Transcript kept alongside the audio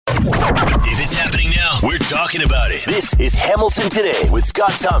talking about it. This is Hamilton Today with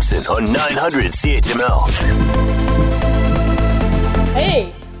Scott Thompson on 900 CHML.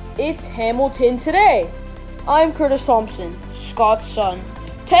 Hey, it's Hamilton Today. I'm Curtis Thompson, Scott's son.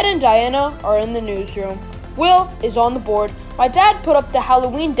 Ted and Diana are in the newsroom. Will is on the board. My dad put up the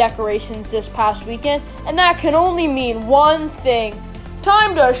Halloween decorations this past weekend, and that can only mean one thing.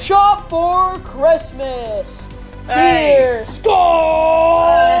 Time to shop for Christmas. Hey. Here's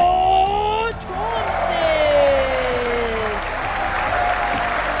Scott Thompson.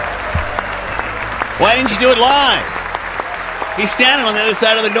 Why didn't you do it live? He's standing on the other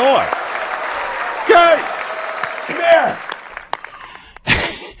side of the door. Kurt, come here.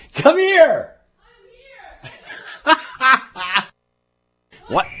 Come here.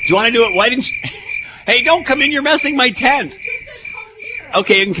 What? Do you want to do it? Why didn't you? Hey, don't come in. You're messing my tent.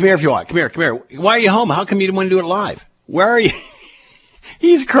 Okay, you can come here if you want. Come here. Why are you home? How come you didn't want to do it live? Where are you?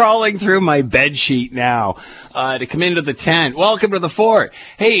 He's crawling through my bed sheet now to come into the tent. Welcome to the fort.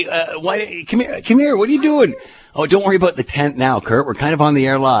 Hey, come here. What are you doing? Oh, don't worry about the tent now, Kurt. We're kind of on the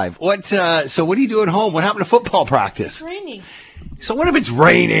air live. So what are you doing home? What happened to football practice? It's raining. So what if it's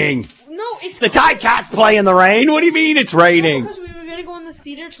raining? No, it's The Ticats play in the rain. What do you mean it's raining? because we were going to go in the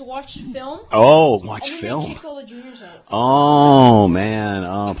theater to watch the film. Oh, watch And then film. they kicked all the juniors out. Oh, man.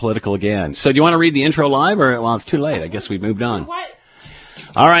 Oh, political again. So do you want to read the intro live or, well, it's too late. I guess we've moved on. What?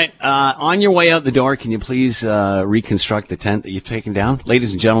 All right. On your way out the door, can you please reconstruct the tent that you've taken down?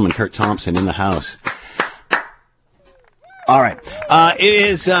 Ladies and gentlemen, Kurt Thompson in the house. All right. It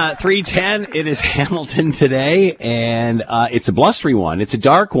is 3:10. It is Hamilton Today, and it's a blustery one. It's a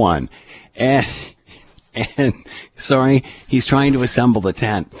dark one. And sorry, he's trying to assemble the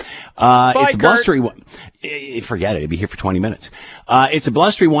tent. It's a blustery one. Forget it. He'll be here for 20 minutes. It's a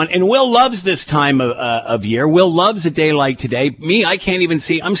blustery one. And Will loves this time of year. Will loves a day like today. Me, I can't even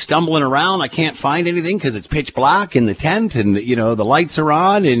see. I'm stumbling around. I can't find anything because it's pitch black in the tent and, you know, the lights are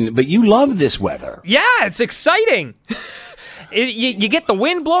on. But you love this weather. Yeah, it's exciting. You get the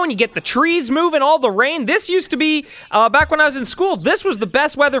wind blowing, you get the trees moving, all the rain. This used to be, back when I was in school, this was the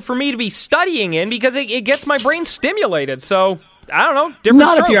best weather for me to be studying in because it gets my brain stimulated. So, I don't know, different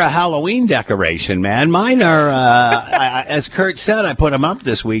Not strokes. if you're a Halloween decoration, man. Mine are, as Kurt said, I put them up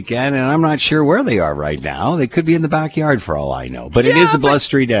this weekend, and I'm not sure where they are right now. They could be in the backyard for all I know. But it is a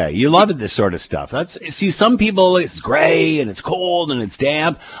blustery day. You love it, this sort of stuff. See, some people, it's gray, and it's cold, and it's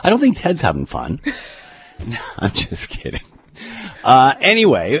damp. I don't think Ted's having fun. I'm just kidding.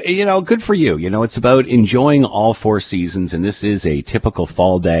 Anyway, you know, good for you. You know, it's about enjoying all four seasons, and this is a typical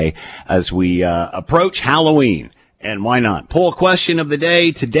fall day as we approach Halloween. And why not? Poll question of the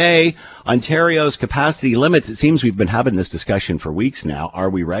day today, Ontario's capacity limits. It seems we've been having this discussion for weeks now. Are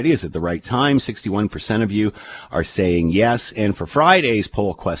we ready? Is it the right time? 61% of you are saying yes. And for Friday's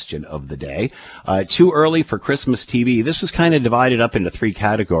poll question of the day, too early for Christmas TV. This was kind of divided up into three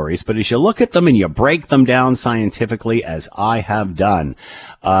categories, but as you look at them and you break them down scientifically, as I have done,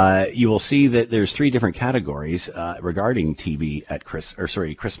 you will see that there's three different categories regarding TV at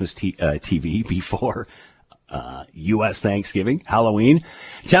Christmas TV before U.S. Thanksgiving, Halloween.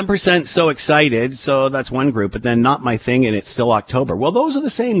 10% so excited, so that's one group, but then not my thing, and it's still October. Well, those are the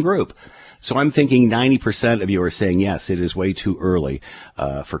same group. So I'm thinking 90% of you are saying, yes, it is way too early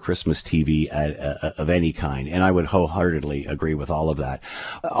for Christmas TV of any kind. And I would wholeheartedly agree with all of that.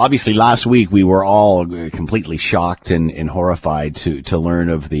 Obviously, last week we were all completely shocked and horrified to learn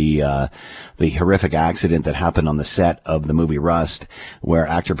of the horrific accident that happened on the set of the movie Rust, where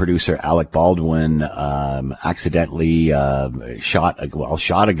actor-producer Alec Baldwin accidentally shot a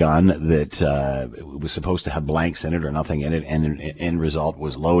gun that was supposed to have blanks in it or nothing in it, and end result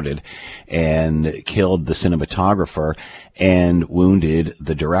was loaded, and killed the cinematographer and wounded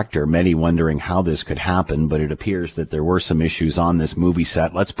the director. Many wondering how this could happen, but it appears that there were some issues on this movie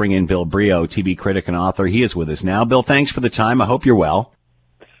set. Let's bring in Bill Brio, TV critic and author. He is with us now. Bill, thanks for the time. I hope you're well.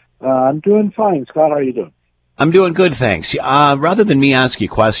 I'm doing fine. Scott, how are you doing? I'm doing good, thanks. Rather than me ask you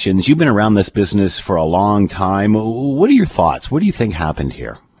questions, you've been around this business for a long time. What are your thoughts? What do you think happened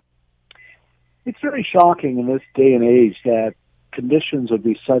here? It's very shocking in this day and age that conditions would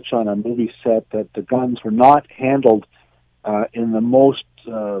be such on a movie set that the guns were not handled in the most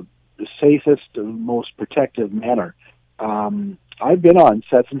the safest, most protective manner. I've been on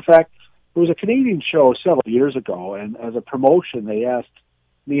sets. In fact, there was a Canadian show several years ago, and as a promotion, they asked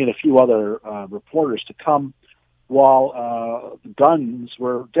me and a few other reporters to come while guns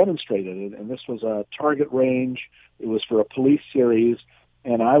were demonstrated. And this was a target range. It was for a police series,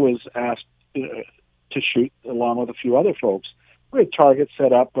 and I was asked to shoot along with a few other folks. We had targets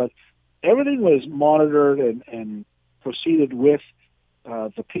set up, but everything was monitored and proceeded with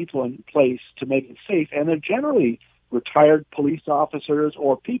the people in place to make it safe, and they're generally retired police officers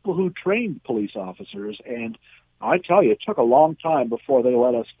or people who trained police officers. And I tell you, it took a long time before they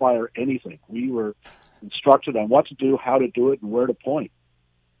let us fire anything. We were instructed on what to do, how to do it, and where to point.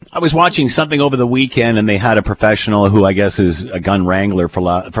 I was watching something over the weekend, and they had a professional who I guess is a gun wrangler, for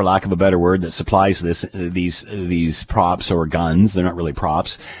lack of a better word, that supplies these props or guns. They're not really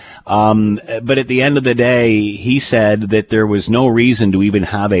props. But at the end of the day, he said that there was no reason to even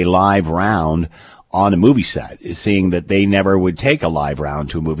have a live round on a movie set, seeing that they never would take a live round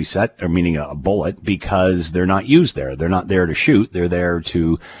to a movie set, or meaning a bullet, because they're not used there. They're not there to shoot. They're there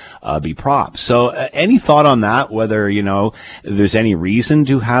to be props. So any thought on that, whether, there's any reason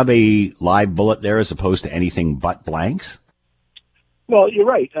to have a live bullet there as opposed to anything but blanks? Well, you're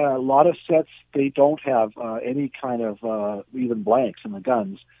right. A lot of sets, they don't have any kind of even blanks in the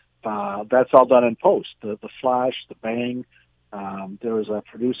guns. That's all done in post. The flash, the bang. There was a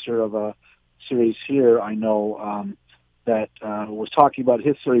producer of a series here, I know, that was talking about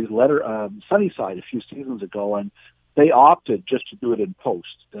his series Sunnyside a few seasons ago, and they opted just to do it in post,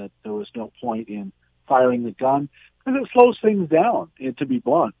 that there was no point in firing the gun, because it slows things down, to be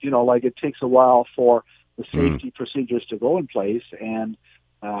blunt. Like it takes a while for the safety procedures to go in place, and,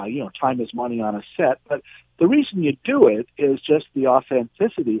 time is money on a set. But the reason you do it is just the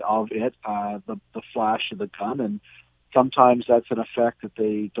authenticity of it, the flash of the gun, and sometimes that's an effect that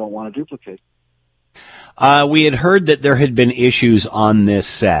they don't want to duplicate. We had heard that there had been issues on this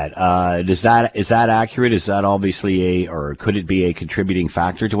set. Is that accurate? Is that obviously or could it be a contributing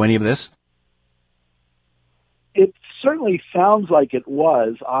factor to any of this? It certainly sounds like it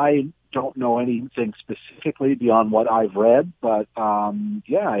was. I don't know anything specifically beyond what I've read, but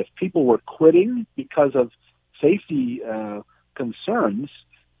if people were quitting because of safety concerns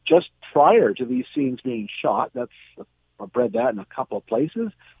just prior to these scenes being shot, I've read that in a couple of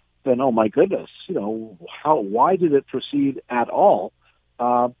places, then, oh my goodness, why did it proceed at all?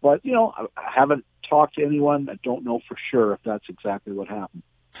 But I haven't talked to anyone. I don't know for sure if that's exactly what happened.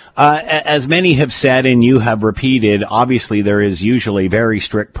 As many have said and you have repeated, obviously there is usually very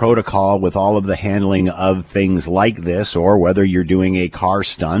strict protocol with all of the handling of things like this, or whether you're doing a car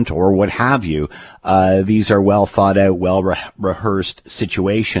stunt or what have you. These are well thought out, well rehearsed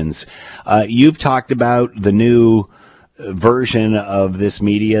situations. You've talked about the new version of this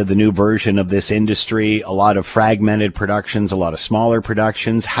media, the new version of this industry, a lot of fragmented productions, a lot of smaller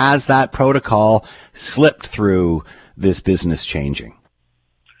productions. Has that protocol slipped through this business changing?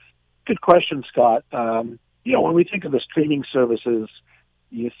 Good question, Scott. When we think of the streaming services,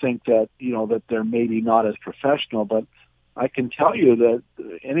 you think that, that they're maybe not as professional, but I can tell you that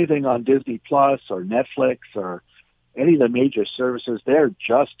anything on Disney Plus or Netflix or any of the major services, they're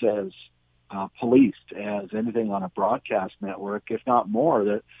just as policed as anything on a broadcast network, if not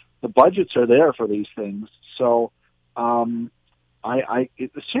more. The budgets are there for these things. So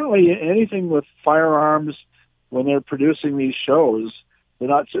certainly anything with firearms, when they're producing these shows, they're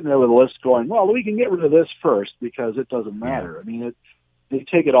not sitting there with a list going, well, we can get rid of this first because it doesn't matter. I mean, they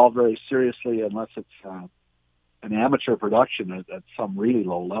take it all very seriously unless it's an amateur production at some really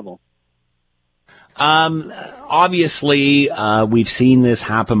low level. Obviously, we've seen this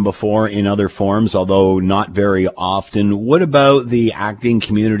happen before in other forms, although not very often. What about the acting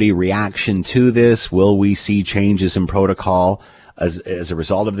community reaction to this? Will we see changes in protocol as a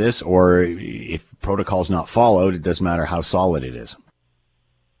result of this? Or if protocol is not followed, it doesn't matter how solid it is?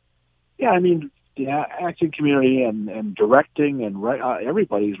 Yeah, I mean, the acting community and directing and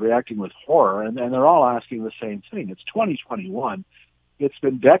everybody's reacting with horror, and they're all asking the same thing. It's 2021. It's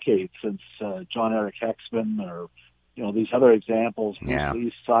been decades since John Eric Hexman or these other examples, Bruce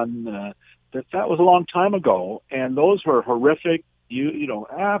Lee's son. That was a long time ago, and those were horrific,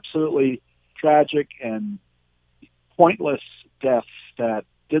 absolutely tragic and pointless deaths that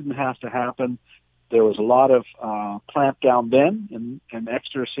didn't have to happen. There was a lot of clamp down then and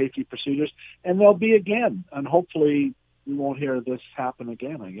extra safety procedures, and there'll be again, and hopefully we won't hear this happen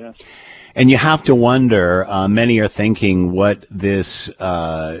again, I guess. And you have to wonder, many are thinking what this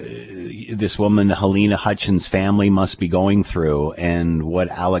woman, Helena Hutchins' family must be going through, and what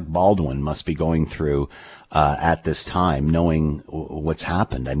Alec Baldwin must be going through at this time, knowing what's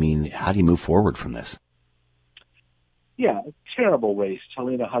happened. I mean, how do you move forward from this? Yeah, terrible waste.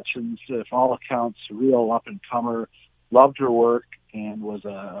 Helena Hutchins, for all accounts, a real up-and-comer, loved her work and was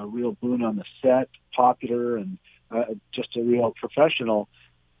a real boon on the set, popular and just a real professional.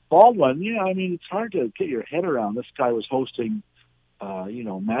 Baldwin, it's hard to get your head around. This guy was hosting,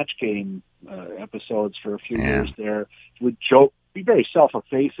 match game episodes for a few years there. Would joke, be very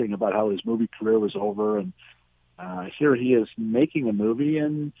self-effacing about how his movie career was over, and here he is making a movie,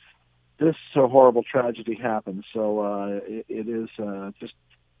 and this horrible tragedy happens. So it is just,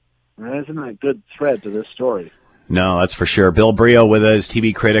 there isn't a good thread to this story. No, that's for sure. Bill Brio with us,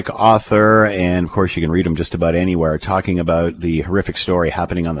 TV critic, author, and of course you can read him just about anywhere, talking about the horrific story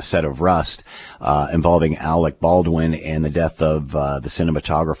happening on the set of Rust, involving Alec Baldwin and the death of the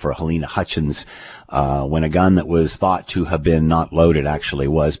cinematographer Helena Hutchins, when a gun that was thought to have been not loaded actually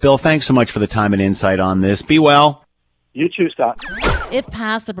was. Bill, thanks so much for the time and insight on this. Be well. You too, Scott. If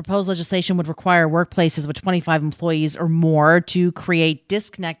passed, the proposed legislation would require workplaces with 25 employees or more to create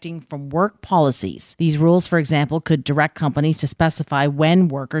disconnecting from work policies. These rules, for example, could direct companies to specify when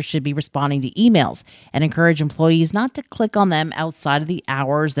workers should be responding to emails and encourage employees not to click on them outside of the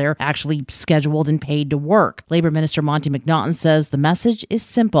hours they're actually scheduled and paid to work. Labor Minister Monty McNaughton says the message is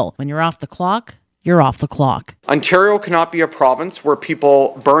simple. When you're off the clock, you're off the clock. Ontario cannot be a province where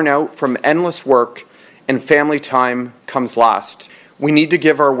people burn out from endless work and family time comes last. We need to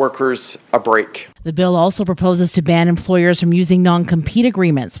give our workers a break. The bill also proposes to ban employers from using non-compete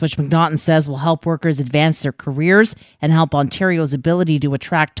agreements, which McNaughton says will help workers advance their careers and help Ontario's ability to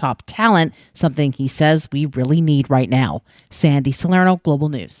attract top talent, something he says we really need right now. Sandy Salerno, Global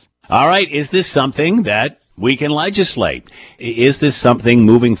News. All right, is this something that we can legislate? Is this something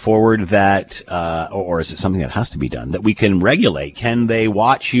moving forward that, or is it something that has to be done, that we can regulate? Can they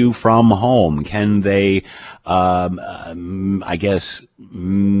watch you from home? Can they, I guess,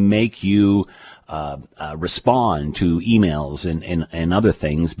 make you respond to emails and other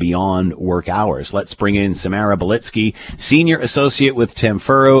things beyond work hours? Let's bring in Samara Belitsky, Senior Associate with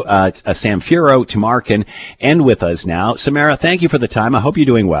Samfuro Tumarkin, and with us now. Samara, thank you for the time. I hope you're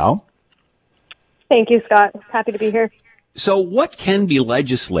doing well. Thank you, Scott. Happy to be here. So what can be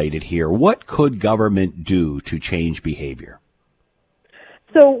legislated here? What could government do to change behavior?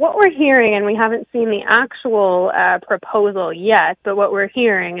 So what we're hearing, and we haven't seen the actual proposal yet, but what we're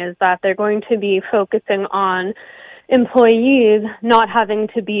hearing is that they're going to be focusing on employees not having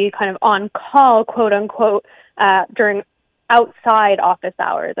to be kind of on call, quote unquote, during outside office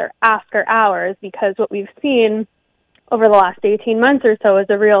hours or after hours, because what we've seen over the last 18 months or so is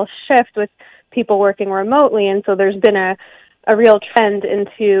a real shift with people working remotely, and so there's been a real trend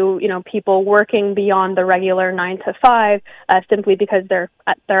into, you know, people working beyond the regular 9 to 5 simply because they're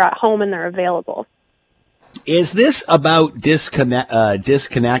at home and they're available. Is this about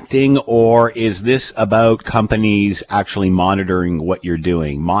disconnecting, or is this about companies actually monitoring what you're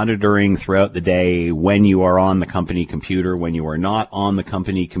doing, monitoring throughout the day when you are on the company computer, when you are not on the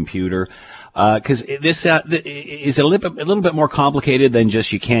company computer? Because this is a little bit more complicated than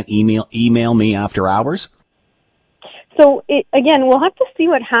just you can't email me after hours. So, again, we'll have to see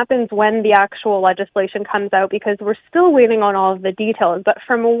what happens when the actual legislation comes out, because we're still waiting on all of the details. But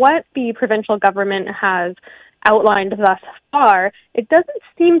from what the provincial government has outlined thus far, it doesn't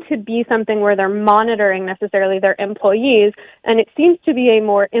seem to be something where they're monitoring necessarily their employees, and it seems to be a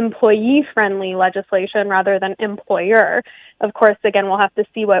more employee-friendly legislation rather than employer. Of course, again, we'll have to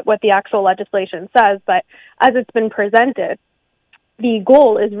see what the actual legislation says, but as it's been presented, the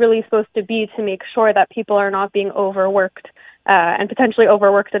goal is really supposed to be to make sure that people are not being overworked and potentially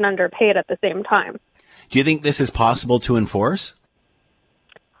overworked and underpaid at the same time. Do you think this is possible to enforce?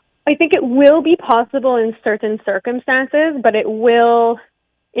 I think it will be possible in certain circumstances, but it will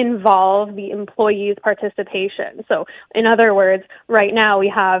involve the employee's participation. So, in other words, right now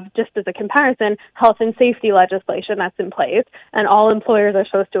we have, just as a comparison, health and safety legislation that's in place, and all employers are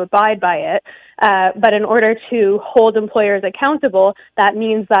supposed to abide by it. But in order to hold employers accountable, that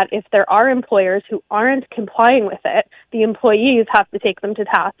means that if there are employers who aren't complying with it, the employees have to take them to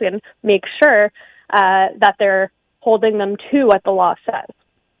task and make sure that they're holding them to what the law says.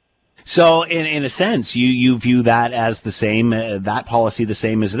 So, in a sense, you view that as the same, that policy the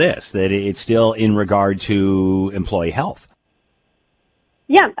same as this, that it's still in regard to employee health.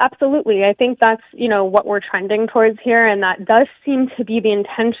 Yeah, absolutely. I think that's, what we're trending towards here, and that does seem to be the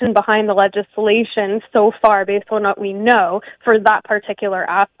intention behind the legislation so far, based on what we know for that particular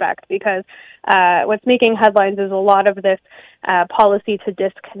aspect, because what's making headlines is a lot of this policy to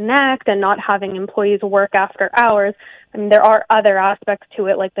disconnect and not having employees work after hours. I mean, there are other aspects to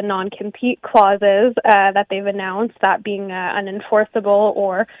it, like the non-compete clauses that they've announced, that being unenforceable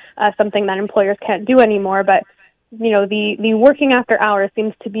or something that employers can't do anymore. But, the working after hours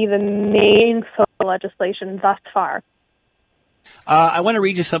seems to be the main focus of legislation thus far. I want to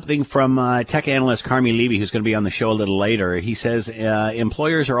read you something from tech analyst Carmi Levy, who's going to be on the show a little later. He says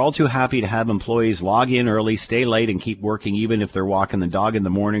employers are all too happy to have employees log in early, stay late, and keep working even if they're walking the dog in the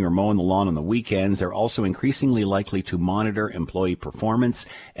morning or mowing the lawn on the weekends. They're also increasingly likely to monitor employee performance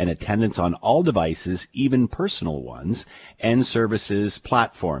and attendance on all devices, even personal ones, and services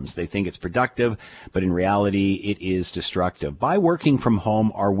platforms. They think it's productive, but in reality, it is destructive. By working from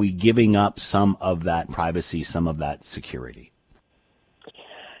home, are we giving up some of that privacy, some of that security?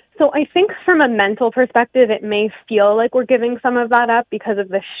 So I think from a mental perspective, it may feel like we're giving some of that up because of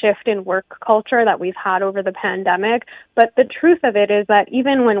the shift in work culture that we've had over the pandemic. But the truth of it is that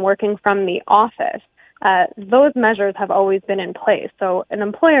even when working from the office, those measures have always been in place. So an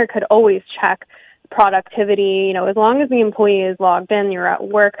employer could always check productivity. As long as the employee is logged in, you're at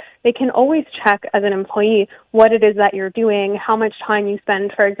work, they can always check as an employee what it is that you're doing, how much time you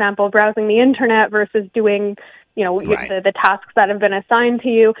spend, for example, browsing the internet versus doing Right. the tasks that have been assigned to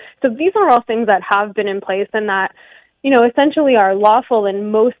you. So these are all things that have been in place and that, essentially are lawful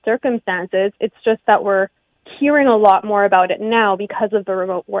in most circumstances. It's just that we're hearing a lot more about it now because of the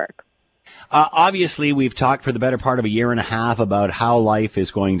remote work. Obviously, we've talked for the better part of a year and a half about how life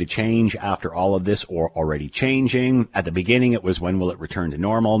is going to change after all of this, or already changing. At the beginning, it was when will it return to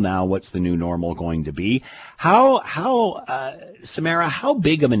normal? Now, what's the new normal going to be? Samara, how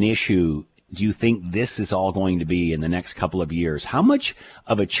big of an issue do you think this is all going to be in the next couple of years? How much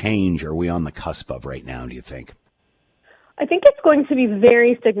of a change are we on the cusp of right now, do you think? I think it's going to be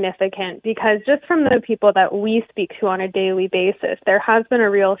very significant because just from the people that we speak to on a daily basis, there has been a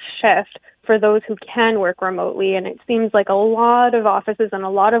real shift for those who can work remotely. And it seems like a lot of offices and a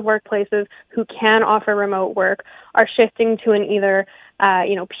lot of workplaces who can offer remote work are shifting to an either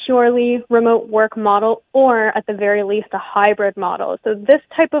purely remote work model or at the very least a hybrid model. So this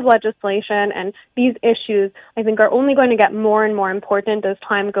type of legislation and these issues, I think, are only going to get more and more important as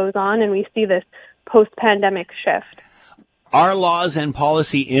time goes on and we see this post-pandemic shift. Are laws and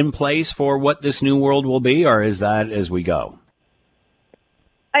policy in place for what this new world will be, or is that as we go?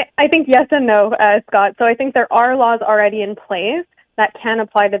 I think yes and no, Scott. So I think there are laws already in place that can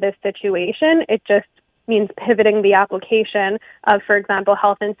apply to this situation. It just means pivoting the application of, for example,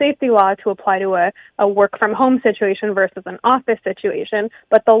 health and safety law to apply to a work from home situation versus an office situation.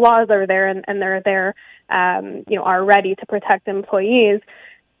 But the laws are there and they're there, are ready to protect employees.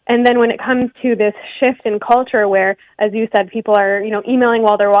 And then when it comes to this shift in culture where, as you said, people are, emailing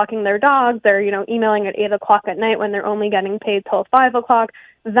while they're walking their dogs, they're, emailing at 8 o'clock at night when they're only getting paid till 5 o'clock,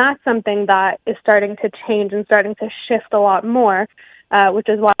 that's something that is starting to change and starting to shift a lot more, which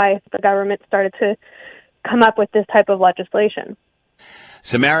is why the government started to come up with this type of legislation.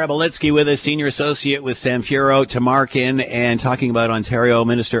 Samara Belitsky with us, Senior Associate with Samfiero Tamarkin, and talking about Ontario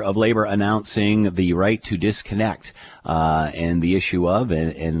Minister of Labour announcing the right to disconnect and the issue of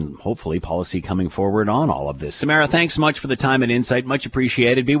and hopefully policy coming forward on all of this. Samara, thanks so much for the time and insight. Much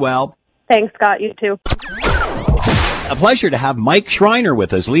appreciated. Be well. Thanks, Scott. You too. A pleasure to have Mike Schreiner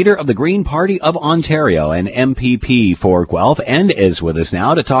with us, leader of the Green Party of Ontario and MPP for Guelph, and is with us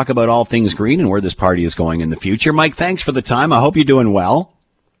now to talk about all things green and where this party is going in the future. Mike, thanks for the time. I hope you're doing well.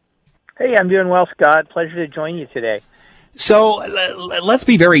 Hey, I'm doing well, Scott. Pleasure to join you today. So let's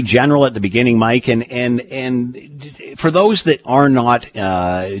be very general at the beginning, Mike, and for those that are not,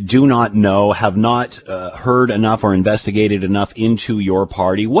 do not know, have not heard enough or investigated enough into your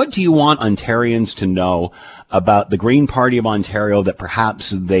party, what do you want Ontarians to know about the Green Party of Ontario that perhaps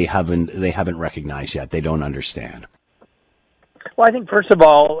they haven't recognized yet, they don't understand? Well, I think first of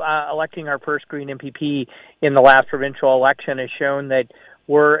all, electing our first Green MPP in the last provincial election has shown that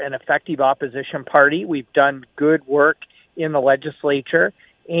we're an effective opposition party. We've done good work in the legislature,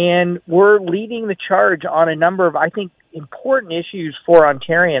 and we're leading the charge on a number of, I think, important issues for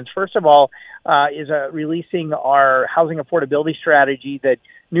Ontarians. First of all, is releasing our housing affordability strategy that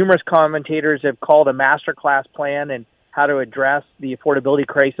numerous commentators have called a masterclass plan and how to address the affordability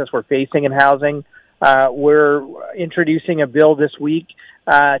crisis we're facing in housing. We're introducing a bill this week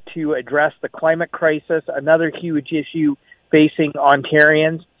to address the climate crisis, another huge issue facing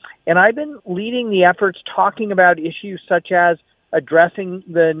Ontarians. And I've been leading the efforts talking about issues such as addressing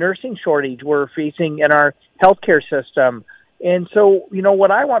the nursing shortage we're facing in our healthcare system. And so,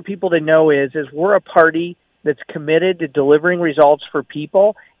 what I want people to know is we're a party that's committed to delivering results for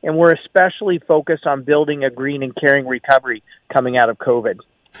people, and we're especially focused on building a green and caring recovery coming out of COVID.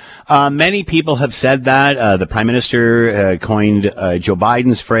 Many people have said that. The Prime Minister coined Joe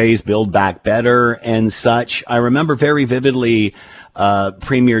Biden's phrase, build back better and such. I remember very vividly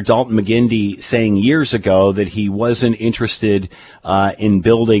Premier Dalton McGuinty saying years ago that he wasn't interested in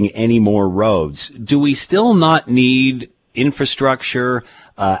building any more roads. Do we still not need infrastructure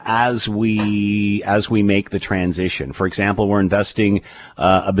as we make the transition? For example, we're investing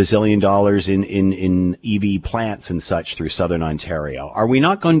 $1 bazillion in EV plants and such through Southern Ontario. Are we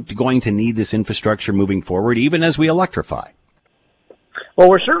not going to need this infrastructure moving forward, even as we electrify? Well,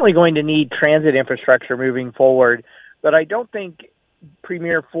 we're certainly going to need transit infrastructure moving forward, but I don't think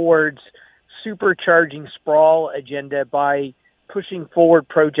Premier Ford's supercharging sprawl agenda by pushing forward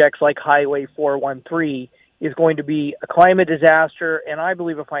projects like Highway 413 is going to be a climate disaster and I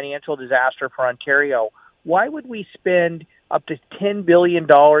believe a financial disaster for Ontario. Why would we spend up to $10 billion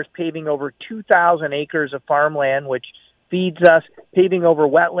paving over 2,000 acres of farmland, which feeds us, paving over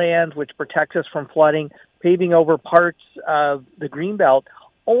wetlands, which protects us from flooding, paving over parts of the Greenbelt,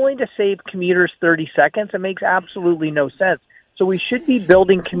 only to save commuters 30 seconds? It makes absolutely no sense. So we should be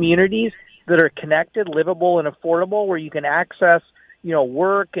building communities that are connected, livable, and affordable, where you can access,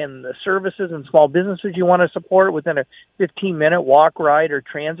 work and the services and small businesses you want to support within a 15-minute walk ride or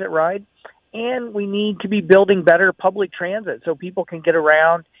transit ride. And we need to be building better public transit so people can get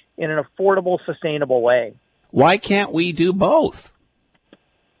around in an affordable, sustainable way. Why can't we do both?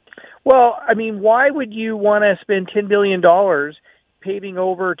 Well, I mean, why would you want to spend $10 billion paving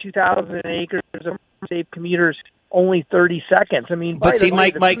over 2,000 acres of save commuters only 30 seconds? I mean, but see,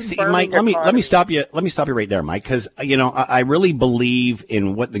 Mike, let me stop you. Let me stop you right there, Mike, because I really believe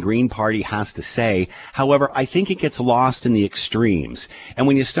in what the Green Party has to say. However, I think it gets lost in the extremes. And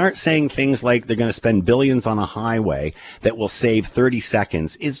when you start saying things like they're going to spend billions on a highway that will save 30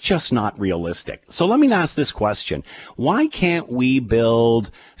 seconds, it's just not realistic. So let me ask this question: why can't we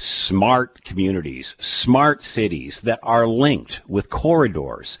build smart communities, smart cities that are linked with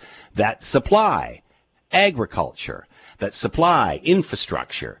corridors that supply agriculture, that supply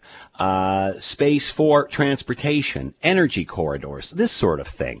infrastructure, space for transportation, energy corridors, this sort of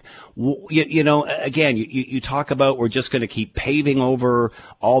thing? Again, you talk about we're just going to keep paving over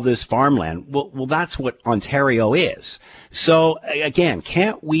all this farmland. Well, that's what Ontario is. So again,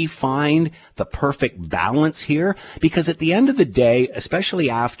 can't we find the perfect balance here? Because at the end of the day, especially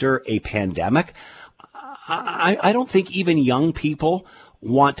after a pandemic, I don't think even young people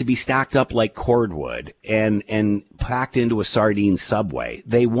want to be stacked up like cordwood and packed into a sardine subway.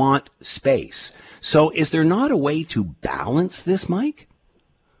 They want space. So is there not a way to balance this, Mike?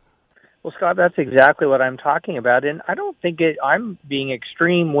 Well, Scott, that's exactly what I'm talking about. And I don't think I'm being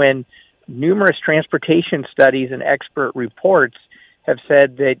extreme when numerous transportation studies and expert reports have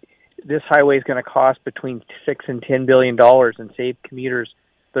said that this highway is going to cost between $6 and $10 billion and save commuters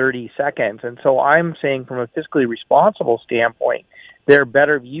 30 seconds. And so I'm saying from a fiscally responsible standpoint, there are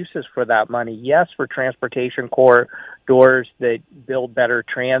better uses for that money. Yes, for transportation corridors that build better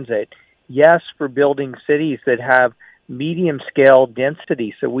transit. Yes, for building cities that have medium-scale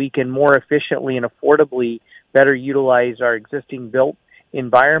density so we can more efficiently and affordably better utilize our existing built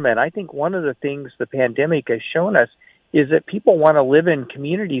environment. I think one of the things the pandemic has shown us is that people want to live in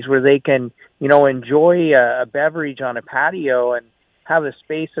communities where they can, enjoy a beverage on a patio and have a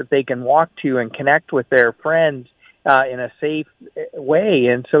space that they can walk to and connect with their friends in a safe way.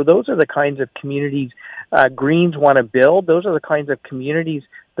 And so those are the kinds of communities Greens want to build. Those are the kinds of communities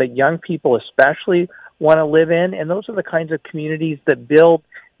that young people especially want to live in. And those are the kinds of communities that build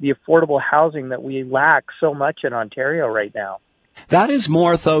the affordable housing that we lack so much in Ontario right now. That is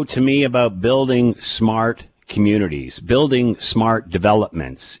more, though, to me about building smart communities, building smart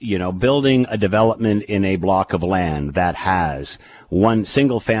developments, building a development in a block of land that has one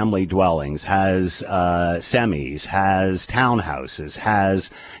single family dwellings, has semis, has townhouses, has,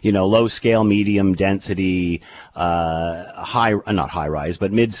 low scale, medium density, not high rise,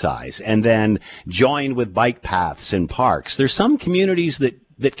 but mid size, and then joined with bike paths and parks. There's some communities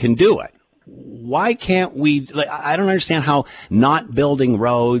that can do it. Why can't we? I don't understand how not building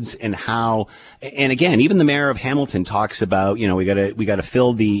roads and again, even the mayor of Hamilton talks about, we got to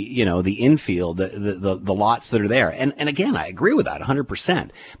fill the infield, the lots that are there. And again, I agree with that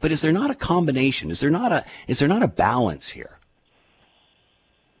 100%. But is there not a combination? Is there not a balance here?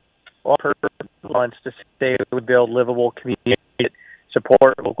 Well, balance to say we build livable communities,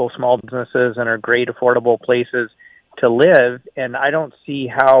 support local small businesses, and are great affordable places to live, and I don't see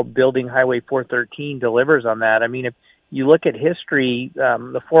how building Highway 413 delivers on that. I mean, if you look at history,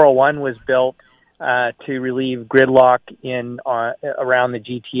 the 401 was built to relieve gridlock around the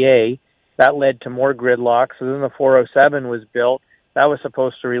GTA. That led to more gridlock. So then the 407 was built. That was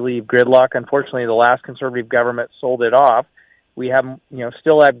supposed to relieve gridlock. Unfortunately, the last Conservative government sold it off. We have,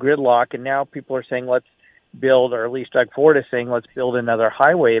 still have gridlock, and now people are saying let's build, or at least Doug Ford is saying, let's build another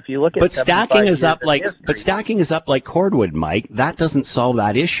highway. If you look at But stacking is up like history, cordwood, Mike. That doesn't solve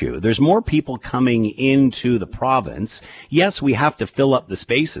that issue. There's more people coming into the province. Yes, we have to fill up the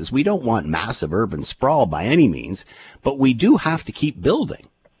spaces. We don't want massive urban sprawl by any means, but we do have to keep building.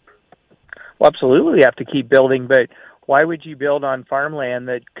 Well, absolutely, we have to keep building, but why would you build on farmland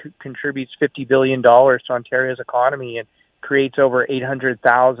that contributes $50 billion to Ontario's economy and creates over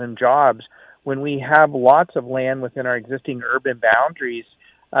 800,000 jobs when we have lots of land within our existing urban boundaries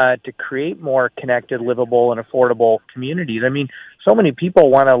to create more connected, livable, and affordable communities? I mean, so many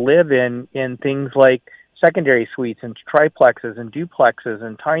people want to live in things like secondary suites and triplexes and duplexes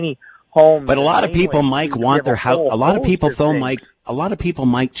and tiny homes. But a lot of people, Mike, want their house. A lot of people, though, Mike. A lot of people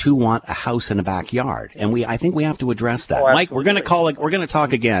might too want a house and a backyard, and I think we have to address that. Oh, Mike, we're going to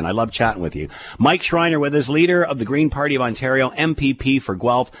talk again. I love chatting with you. Mike Schreiner with us, leader of the Green Party of Ontario, MPP for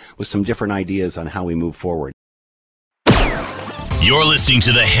Guelph, with some different ideas on how we move forward. You're listening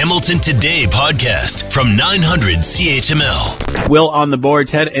to the Hamilton Today podcast from 900 CHML. Will on the board,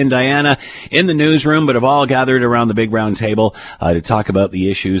 Ted and Diana in the newsroom, but have all gathered around the big round table to talk about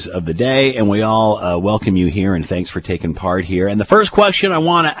the issues of the day. And we all welcome you here, and thanks for taking part here. And the first question I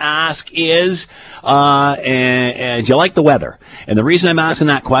want to ask is, do you like the weather? And the reason I'm asking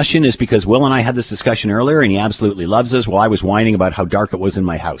that question is because Will and I had this discussion earlier, and he absolutely loves us, while I was whining about how dark it was in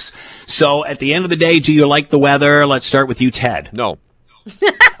my house. So at the end of the day, do you like the weather? Let's start with you, Ted. No.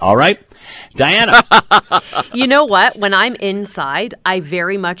 All right. Diana. You know what? When I'm inside, I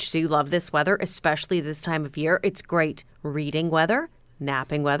very much do love this weather, especially this time of year. It's great reading weather,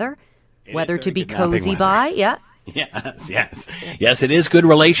 napping weather, weather to be cozy by. Yeah. Yes, it is good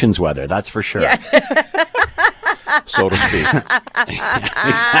relations weather. That's for sure. Yeah. So to speak.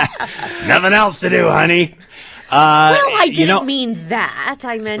 Nothing else to do, honey. Well, I didn't mean that.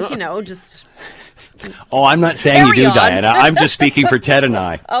 I meant, just... Oh, I'm not saying you do, on. Diana. I'm just speaking for Ted and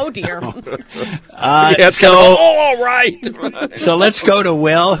I. Oh, dear. All right. So let's go to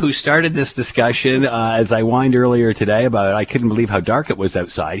Will, who started this discussion, as I whined earlier today about I couldn't believe how dark it was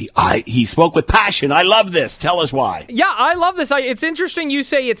outside. He spoke with passion. I love this. Tell us why. Yeah, I love this. It's interesting you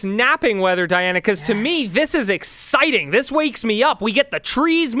say it's napping weather, Diana, because to me, this is exciting. This wakes me up. We get the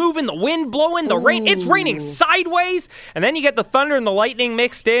trees moving, the wind blowing, the rain. It's raining sideways, and then you get the thunder and the lightning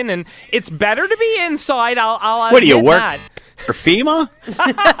mixed in, and it's better to be inside. I'll What do you work that. for FEMA?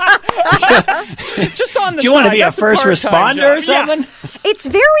 Just on the Do you side. want to be That's a first part-time responder or job. something? Yeah. It's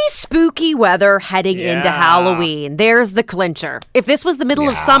very spooky weather heading into Halloween. There's the clincher. If this was the middle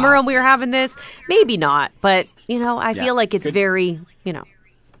of summer and we were having this, maybe not. But, I feel like it's very,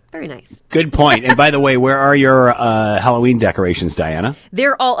 very nice. Good point. And by the way, where are your Halloween decorations, Diana?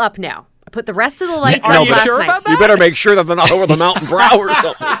 They're all up now. I put the rest of the lights Are up you last sure night. about that? You better make sure that they're not over the mountain brow or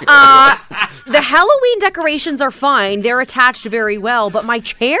something. The Halloween decorations are fine. They're attached very well, but my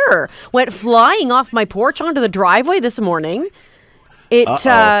chair went flying off my porch onto the driveway this morning. It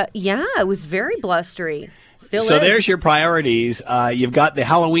was very blustery. Still So is. there's your priorities. You've got the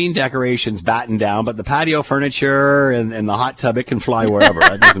Halloween decorations battened down, but the patio furniture and the hot tub, it can fly wherever.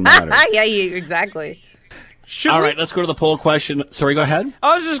 That doesn't matter. Yeah, exactly. All right, let's go to the poll question. Sorry, go ahead.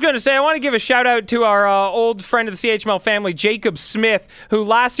 I was just going to say, I want to give a shout out to our old friend of the CHML family, Jacob Smith, who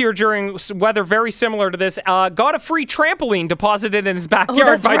last year during weather very similar to this, got a free trampoline deposited in his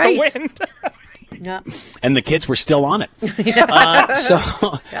backyard by the wind. Yeah. And the kids were still on it. So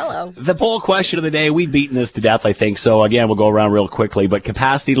Hello. The poll question of the day, we've beaten this to death, I think. So again, we'll go around real quickly. But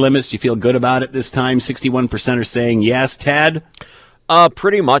capacity limits, do you feel good about it this time? 61% are saying yes. Ted?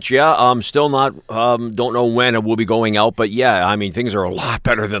 Pretty much, yeah. Still not, don't know when it will be going out, but yeah, I mean, things are a lot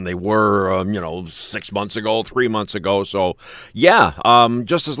better than they were, 6 months ago, 3 months ago. So, yeah,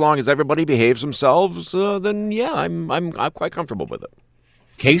 just as long as everybody behaves themselves, then yeah, I'm quite comfortable with it.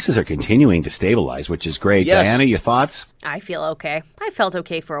 Cases are continuing to stabilize, which is great. Yes. Diana, your thoughts? I feel okay. I felt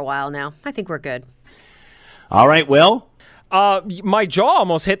okay for a while now. I think we're good. All right, Will? My jaw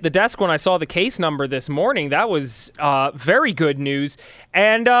almost hit the desk when I saw the case number this morning. That was very good news,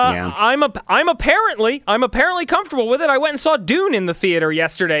 and I'm apparently comfortable with it. I went and saw Dune in the theater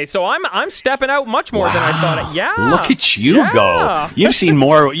yesterday, so I'm stepping out much more than I thought. Yeah, look at you go! You've seen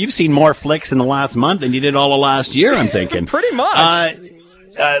more flicks in the last month than you did all of last year. I'm thinking pretty much.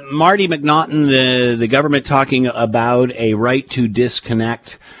 Marty McNaughton, the government talking about a right to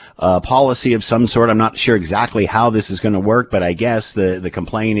disconnect policy of some sort. I'm not sure exactly how this is going to work, but I guess the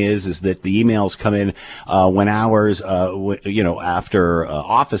complaint is that the emails come in when hours, after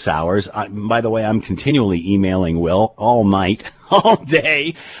office hours. By the way, I'm continually emailing Will all night, all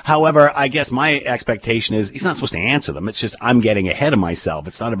day. However, I guess my expectation is he's not supposed to answer them. It's just I'm getting ahead of myself.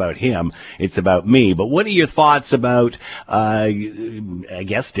 It's not about him. It's about me. But what are your thoughts about, I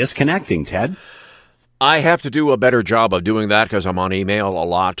guess, disconnecting, Ted? I have to do a better job of doing that because I'm on email a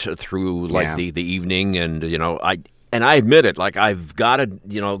lot through the evening, and I admit it, like I've got to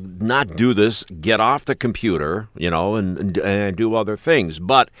not do this, get off the computer, and do other things.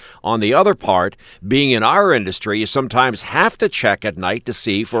 But on the other part, being in our industry, you sometimes have to check at night to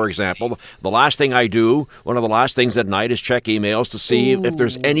see, for example, one of the last things at night is check emails to see if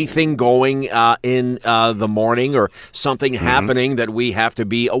there's anything going in the morning or something happening that we have to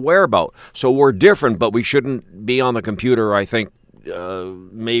be aware about. So we're different, but we shouldn't be on the computer, I think.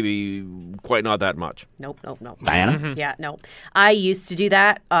 Maybe quite not that much. Nope. Diana? Mm-hmm. Yeah, no. I used to do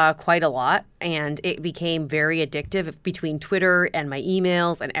that quite a lot, and it became very addictive between Twitter and my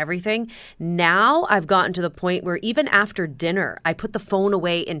emails and everything. Now I've gotten to the point where even after dinner, I put the phone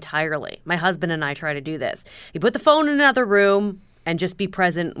away entirely. My husband and I try to do this. You put the phone in another room and just be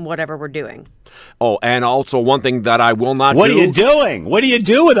present in whatever we're doing. Oh, and also one thing that I will not do. What are you doing? What do you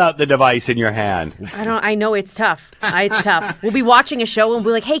do without the device in your hand? I know it's tough. It's tough. We'll be watching a show and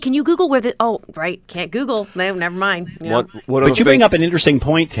we'll be like, hey, can you Google where the... Oh, right. Can't Google. No, never mind. But you bring up an interesting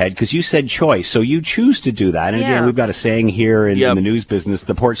point, Ted, because you said choice. So you choose to do that. And again, we've got a saying here in the news business,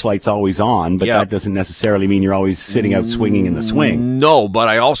 the porch light's always on, but that doesn't necessarily mean you're always sitting out swinging in the swing. No, but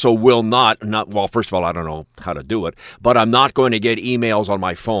I also will not, well, first of all, I don't know how to do it, but I'm not going to get emails on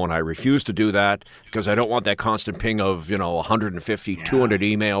my phone. I refuse to do that because I don't want that constant ping of, 150, 200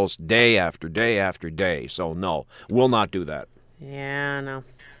 emails day after day after day. So, no, will not do that. Yeah, no.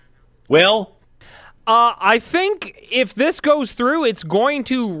 Will? I think if this goes through, it's going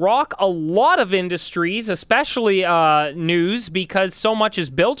to rock a lot of industries, especially news, because so much is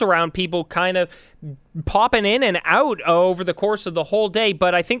built around people kind of popping in and out over the course of the whole day.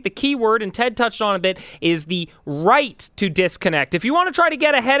 But I think the key word, and Ted touched on a bit, is the right to disconnect. If you want to try to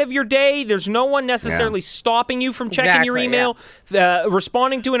get ahead of your day, there's no one necessarily stopping you from checking your email,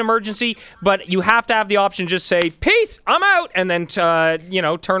 responding to an emergency, but you have to have the option just say, peace, I'm out, and then,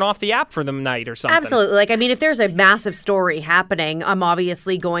 turn off the app for the night or something. Absolutely. If there's a massive story happening, I'm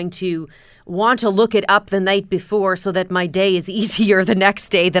obviously going to want to look it up the night before so that my day is easier the next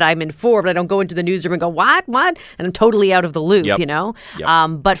day that I'm informed. I don't go into the newsroom and go, what? And I'm totally out of the loop,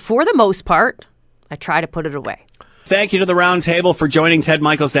 But for the most part, I try to put it away. Thank you to the round table for joining Ted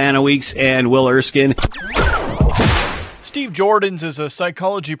Michaels, Diana Weeks, and Will Erskine. Steve Jordans is a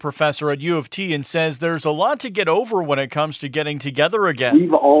psychology professor at U of T and says there's a lot to get over when it comes to getting together again.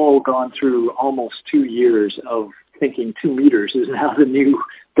 We've all gone through almost 2 years of thinking 2 meters is now the new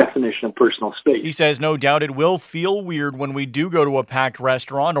definition of personal space. He says no doubt it will feel weird when we do go to a packed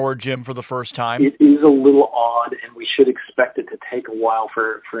restaurant or a gym for the first time. It is a little odd, and we should expect it to take a while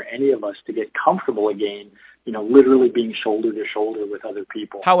for any of us to get comfortable again, literally being shoulder to shoulder with other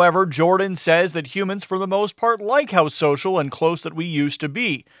people. However, Jordan says that humans, for the most part, like how social and close that we used to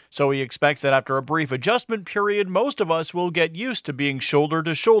be. So he expects that after a brief adjustment period, most of us will get used to being shoulder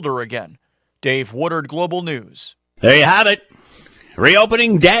to shoulder again. Dave Woodard, Global News. There you have it.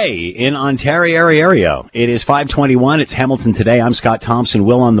 Reopening day in Ontario. It is 5:21. It's Hamilton Today. I'm Scott Thompson.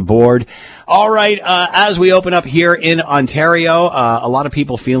 Will on the board. All right. As we open up here in Ontario, a lot of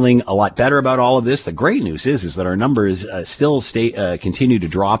people feeling a lot better about all of this. The great news is that our numbers still continue to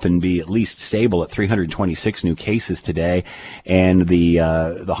drop and be at least stable at 326 new cases today, and the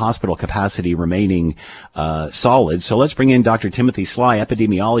hospital capacity remaining solid. So let's bring in Dr. Timothy Sly,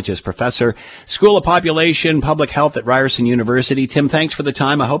 epidemiologist, professor, School of Population, Public Health at Ryerson University. Tim, thanks for the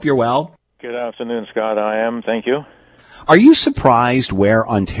time. I hope you're well. Good afternoon, Scott. I am. Thank you. Are you surprised where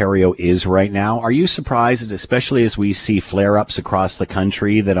Ontario is right now? Are you surprised, especially as we see flare-ups across the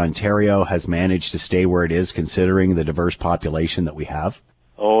country, that Ontario has managed to stay where it is, considering the diverse population that we have?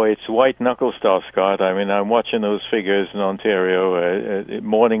 Oh, it's white-knuckle stuff, Scott. I mean, I'm watching those figures in Ontario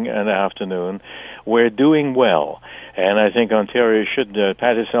morning and afternoon. We're doing well. And I think Ontario should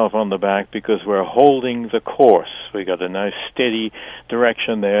pat itself on the back because we're holding the course. We got a nice steady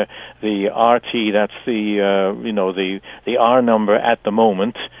direction there. The RT, that's the R number at the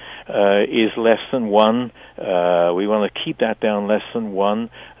moment, is less than 1. We want to keep that down less than 1.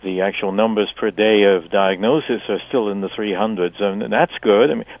 The actual numbers per day of diagnosis are still in the 300s, and that's good.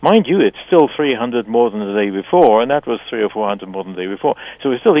 I mean, mind you, it's still 300 more than the day before, and that was 300 or 400 more than the day before.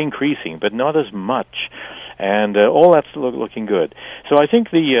 So it's still increasing, but not as much. and all that's looking good. So I think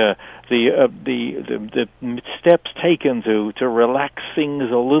the steps taken to relax things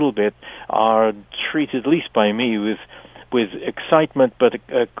a little bit are treated, at least by me, with excitement, but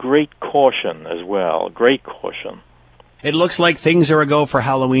a great caution as well. Great caution. It looks like things are a go for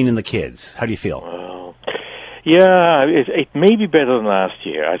Halloween and the kids. How do you feel? Yeah, it may be better than last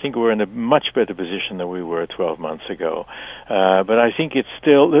year. I think we're in a much better position than we were 12 months ago. But I think it's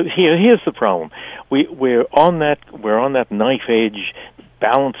still here's the problem. We're on that knife edge,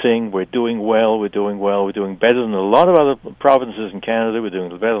 balancing. We're doing well. We're doing better than a lot of other provinces in Canada. We're doing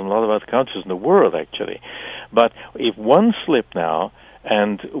better than a lot of other countries in the world, actually. But if one slip now,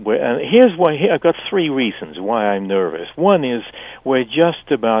 and here's why. I've got three reasons why I'm nervous. One is we're just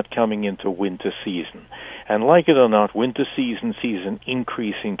about coming into winter season. And like it or not, winter season sees an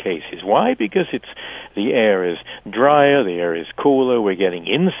increase in cases. Why? Because the air is drier, the air is cooler. We're getting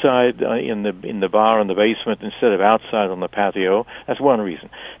inside in the bar in the basement instead of outside on the patio. That's one reason.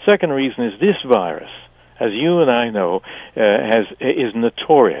 Second reason is this virus, as you and I know, is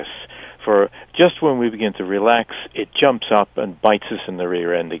notorious for just when we begin to relax, it jumps up and bites us in the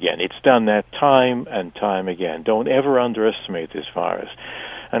rear end again. It's done that time and time again. Don't ever underestimate this virus.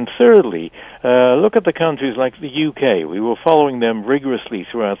 And thirdly, look at the countries like the UK. We were following them rigorously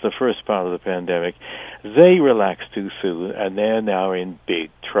throughout the first part of the pandemic. They relaxed too soon, and they're now in big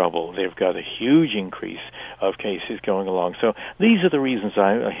trouble. They've got a huge increase of cases going along. So these are the reasons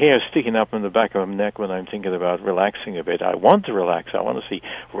hair sticking up in the back of my neck when I'm thinking about relaxing a bit. I want to relax. I want to see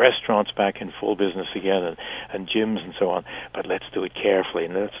restaurants back in full business again and gyms and so on. But let's do it carefully,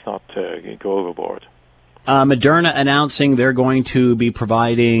 and let's not go overboard. Moderna announcing they're going to be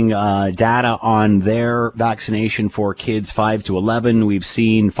providing data on their vaccination for kids 5 to 11. We've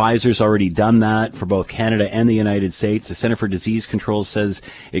seen Pfizer's already done that for both Canada and the United States. The Center for Disease Control says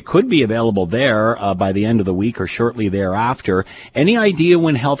it could be available there by the end of the week or shortly thereafter. Any idea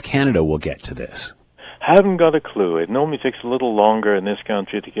when Health Canada will get to this? Haven't got a clue. It normally takes a little longer in this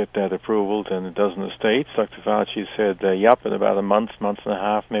country to get that approval than it does in the States. Dr. Fauci said, in about a month and a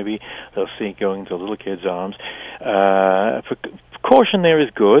half, maybe, they'll see it going to little kids' arms. Precaution there is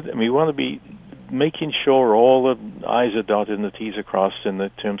good, and we want to be making sure all the I's are dotted and the T's are crossed in the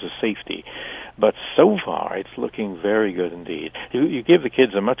terms of safety. But so far, it's looking very good indeed. You give the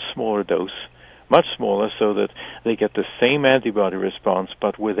kids a much smaller dose, much smaller, so that they get the same antibody response,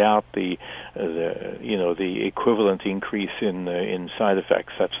 but without the equivalent increase in side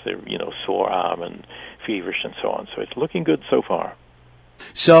effects, such as sore arm and feverish and so on. So it's looking good so far.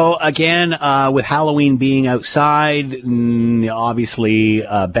 So again, with Halloween being outside, obviously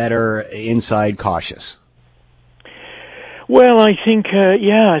better, inside, cautious. Well, I think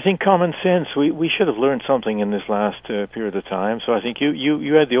common sense. We should have learned something in this last period of time. So I think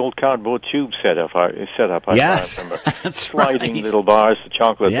you had the old cardboard tube set up. Yes, I remember. That's sliding right. little bars of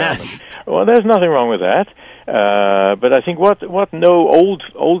chocolate. Yes. Down them. Well, there's nothing wrong with that. But I think what no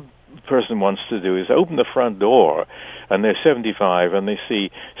old person wants to do is open the front door, and they're 75, and they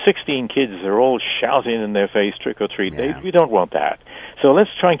see 16 kids. They're all shouting in their face, trick or treat. Yeah. We don't want that. So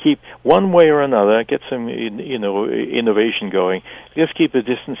let's try and keep one way or another, get some innovation going. Just keep the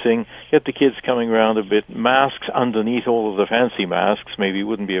distancing, get the kids coming around a bit. Masks underneath all of the fancy masks maybe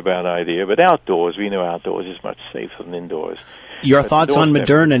wouldn't be a bad idea. But outdoors, we know outdoors is much safer than indoors. Your thoughts on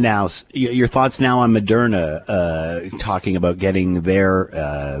Moderna now? Your thoughts now on Moderna talking about getting their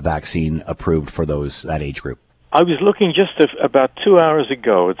vaccine approved for that age group? I was looking just about 2 hours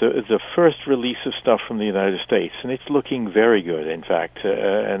ago at the first release of stuff from the United States, and it's looking very good, in fact,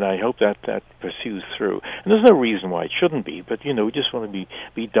 and I hope that pursues through. And there's no reason why it shouldn't be, but, we just want to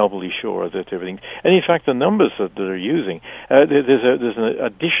be doubly sure that everything... And, in fact, the numbers that they're using, there's an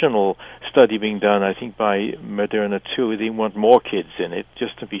additional study being done, I think, by Moderna, too. They want more kids in it,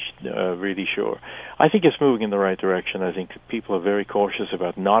 just to be really sure. I think it's moving in the right direction. I think people are very cautious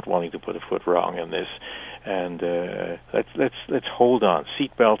about not wanting to put a foot wrong in this. And let's hold on,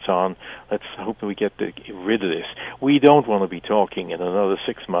 seatbelts on. Let's hope that we get rid of this. We don't want to be talking in another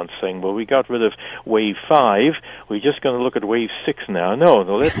 6 months saying, "Well, we got rid of wave 5. We're just going to look at wave 6 now." No.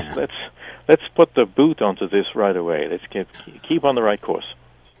 Let's put the boot onto this right away. Let's keep on the right course.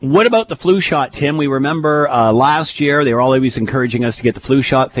 What about the flu shot, Tim? We remember last year they were always encouraging us to get the flu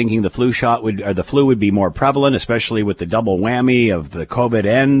shot, thinking the flu would be more prevalent, especially with the double whammy of the COVID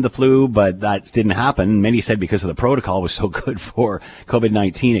and the flu, but that didn't happen. Many said because of the protocol was so good for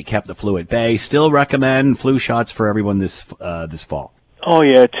COVID-19, it kept the flu at bay. Still recommend flu shots for everyone this fall. Oh,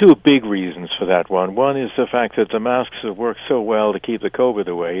 yeah, two big reasons for that one. One is the fact that the masks have worked so well to keep the COVID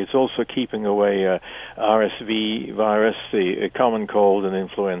away. It's also keeping away RSV virus, the common cold, and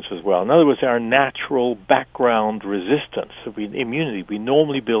influenza as well. In other words, our natural background resistance, immunity we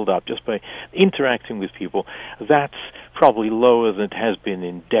normally build up just by interacting with people, that's probably lower than it has been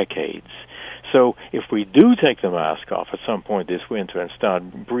in decades. So if we do take the mask off at some point this winter and start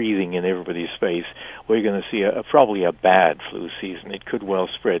breathing in everybody's face, we're going to see probably a bad flu season. It could well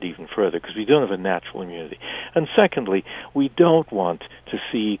spread even further because we don't have a natural immunity. And secondly, we don't want to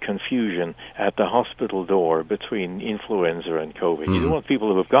see confusion at the hospital door between influenza and COVID. You don't want people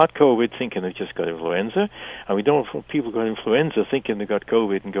who have got COVID thinking they've just got influenza, and we don't want people who got influenza thinking they've got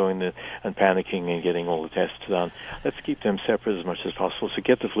COVID and going and panicking and getting all the tests done. Let's keep them separate as much as possible. So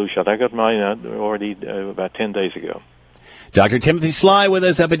get the flu shot. I got mine already about 10 days ago. Dr. Timothy Sly with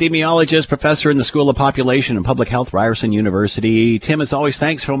us, epidemiologist, professor in the School of Population and Public Health, Ryerson University. Tim, as always,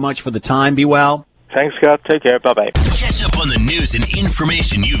 thanks so much for the time. Be well. Thanks, Scott. Take care. Bye-bye. Catch up on the news and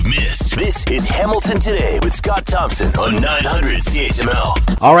information you've missed. This is Hamilton Today with Scott Thompson on 900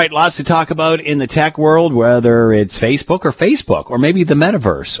 CHML. All right, lots to talk about in the tech world, whether it's Facebook or maybe the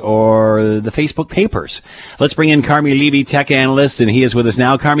metaverse or the Facebook papers. Let's bring in Carmi Levy, tech analyst, and he is with us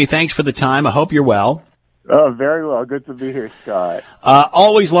now. Carmi, thanks for the time. I hope you're well. Oh, very well. Good to be here, Scott.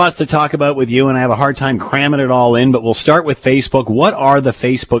 Always lots to talk about with you, and I have a hard time cramming it all in, but we'll start with Facebook. What are the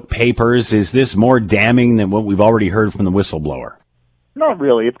Facebook papers? Is this more damning than what we've already heard from the whistleblower? Not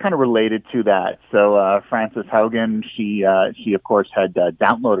really. It's kind of related to that. So Frances Haugen, she of course had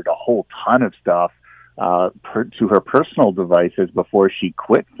downloaded a whole ton of stuff to her personal devices before she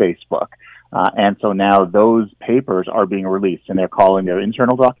quit Facebook. And so now those papers are being released, and they're calling their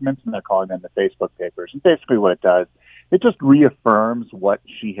internal documents, and they're calling them the Facebook papers. And basically what it does, it just reaffirms what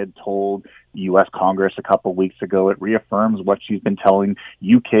she had told U.S. Congress a couple weeks ago. It reaffirms what she's been telling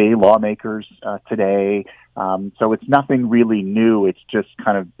UK lawmakers today. So it's nothing really new. It's just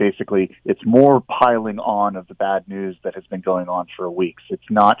kind of basically, it's more piling on of the bad news that has been going on for weeks. It's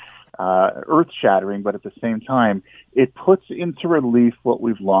not earth-shattering, but at the same time, it puts into relief what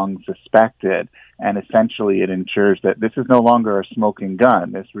we've long suspected, and essentially it ensures that this is no longer a smoking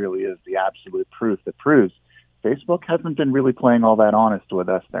gun. This really is the absolute proof that proves Facebook hasn't been really playing all that honest with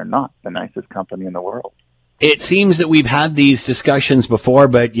us. They're not the nicest company in the world. It seems that we've had these discussions before,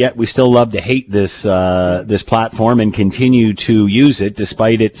 but yet we still love to hate this this platform and continue to use it,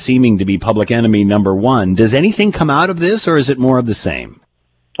 despite it seeming to be public enemy number one. Does anything come out of this, or is it more of the same?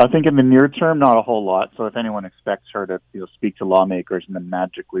 I think in the near term, not a whole lot. So if anyone expects her to speak to lawmakers and then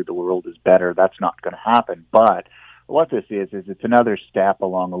magically the world is better, that's not going to happen. But what this is it's another step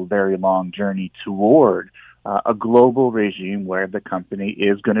along a very long journey toward a global regime where the company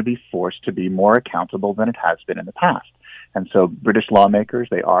is going to be forced to be more accountable than it has been in the past. And so British lawmakers,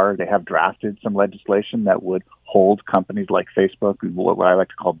 they have drafted some legislation that would hold companies like Facebook, what I like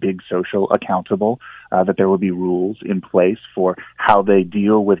to call big social, accountable, that there will be rules in place for how they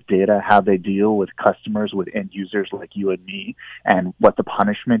deal with data, how they deal with customers, with end users like you and me, and what the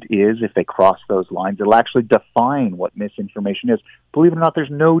punishment is if they cross those lines. It'll actually define what misinformation is. Believe it or not,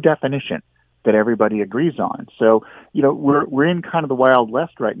 there's no definition that everybody agrees on. So, we're in kind of the Wild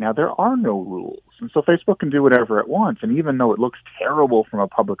West right now. There are no rules. And so Facebook can do whatever it wants. And even though it looks terrible from a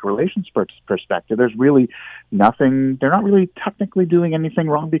public relations perspective, there's really nothing, they're not really technically doing anything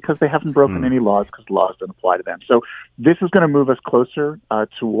wrong because they haven't broken any laws because laws don't apply to them. So this is going to move us closer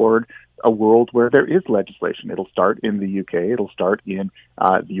toward a world where there is legislation. It'll start in the UK, it'll start in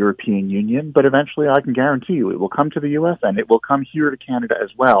the European Union, but eventually I can guarantee you it will come to the US and it will come here to Canada as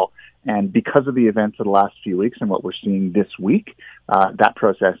well. And because of the events of the last few weeks and what we're seeing this week, that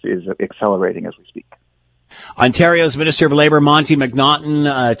process is accelerating as we speak. Ontario's Minister of Labour, Monty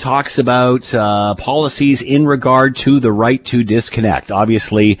McNaughton, talks about policies in regard to the right to disconnect.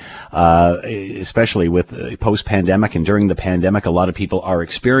 Obviously, especially with post-pandemic and during the pandemic, a lot of people are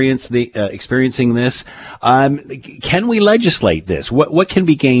experiencing this. Can we legislate this? What can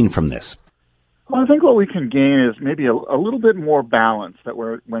be gained from this? Well, I think what we can gain is maybe a little bit more balance, that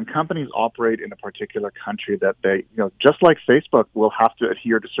when companies operate in a particular country, that they, just like Facebook will have to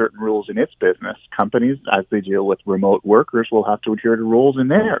adhere to certain rules in its business, companies, as they deal with remote workers, will have to adhere to rules in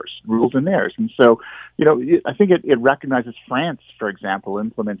theirs. And so, I think it recognizes France, for example,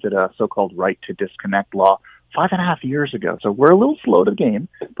 implemented a so-called right to disconnect law 5.5 years ago. So we're a little slow to the game,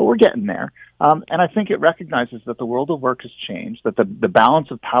 but we're getting there. And I think it recognizes that the world of work has changed, that the balance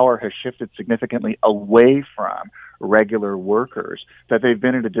of power has shifted significantly away from regular workers, that they've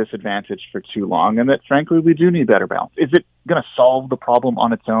been at a disadvantage for too long, and that, frankly, we do need better balance. Is it going to solve the problem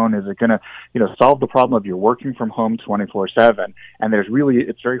on its own? Is it going to, solve the problem of you're working from home 24/7, and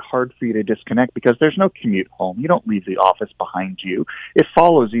it's very hard for you to disconnect because there's no commute home. You don't leave the office behind you. It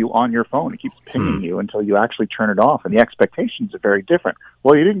follows you on your phone. It keeps pinging you until you actually turn it off, and the expectations are very different.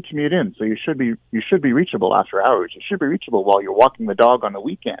 Well, you didn't commute in, so you should be reachable after hours. You should be reachable while you're walking the dog on the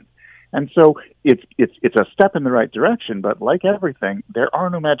weekend. And so it's a step in the right direction, but like everything, there are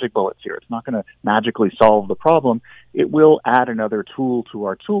no magic bullets here. It's not going to magically solve the problem. It will add another tool to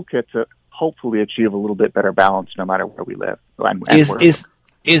our toolkit to hopefully achieve a little bit better balance no matter where we live.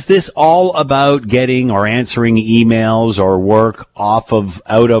 Is this all about getting or answering emails or work out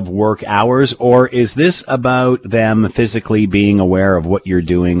of work hours, or is this about them physically being aware of what you're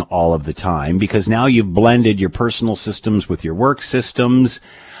doing all of the time? Because now you've blended your personal systems with your work systems.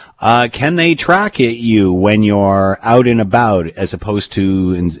 Can they track you when you're out and about as opposed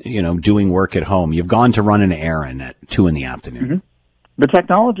to, doing work at home? You've gone to run an errand at 2 p.m. Mm-hmm. The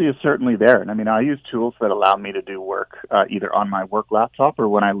technology is certainly there. And I use tools that allow me to do work either on my work laptop or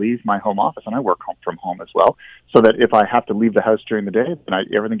when I leave my home office, and I work from home as well, so that if I have to leave the house during the day, then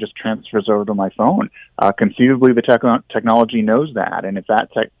everything just transfers over to my phone. Conceivably, the technology knows that, and if that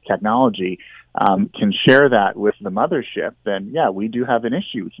technology can share that with the mothership, then yeah, we do have an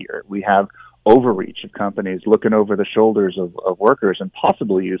issue here. We have overreach of companies looking over the shoulders of workers and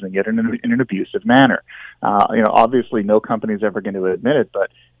possibly using it in an abusive manner. Obviously no company is ever going to admit it,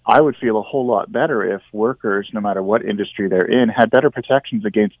 but I would feel a whole lot better if workers, no matter what industry they're in, had better protections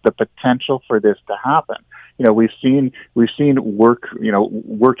against the potential for this to happen. We've seen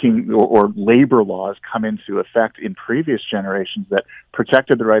working or labor laws come into effect in previous generations that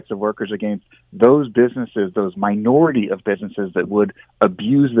protected the rights of workers against those businesses, those minority of businesses that would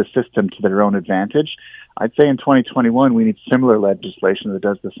abuse the system to their own advantage. I'd say in 2021, we need similar legislation that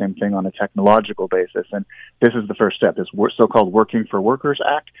does the same thing on a technological basis. And this is the first step. This so-called Working for Workers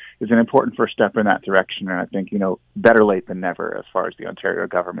Act is an important first step in that direction. And I think, better late than never as far as the Ontario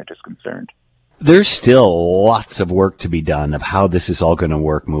government is concerned. There's still lots of work to be done of how this is all going to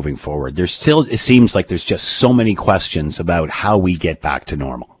work moving forward. It seems like there's just so many questions about how we get back to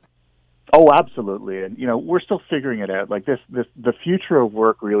normal. Oh, absolutely. And, we're still figuring it out. Like the future of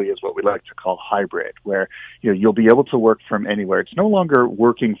work really is what we like to call hybrid, where, you'll be able to work from anywhere. It's no longer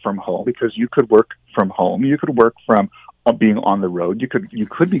working from home, because you could work from home. You could work from being on the road. You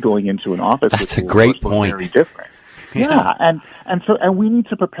could be going into an office. That's a great point. Very different. Yeah, and we need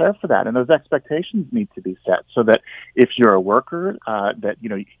to prepare for that, and those expectations need to be set so that if you're a worker, that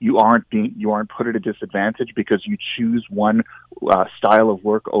you aren't put at a disadvantage because you choose one style of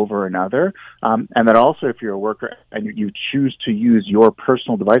work over another, and that also if you're a worker and you choose to use your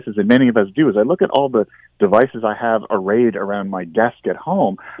personal devices, and many of us do. As I look at all the devices I have arrayed around my desk at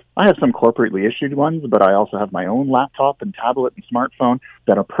home, I have some corporately issued ones, but I also have my own laptop and tablet and smartphone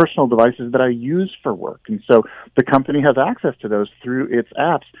that are personal devices that I use for work, and so the company has access to those through its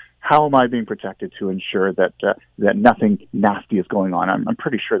apps. How am I being protected to ensure that that nothing nasty is going on? I'm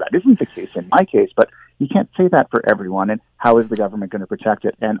pretty sure that isn't the case in my case, but you can't say that for everyone. And how is the government going to protect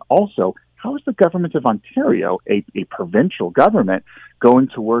it? And also, how is the government of Ontario, a provincial government, going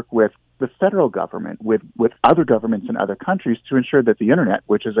to work with the federal government, with other governments in other countries to ensure that the internet,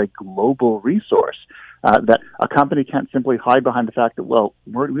 which is a global resource, that a company can't simply hide behind the fact that, well,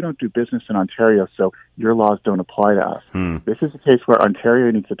 we don't do business in Ontario, so your laws don't apply to us. This is a case where Ontario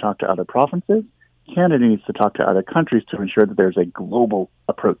needs to talk to other provinces, Canada needs to talk to other countries to ensure that there's a global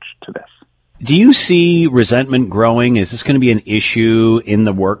approach to this. Do you see resentment growing? Is this going to be an issue in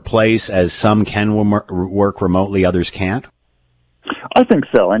the workplace as some can work remotely, others can't? I think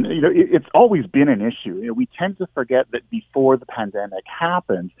so. And, it's always been an issue. We tend to forget that before the pandemic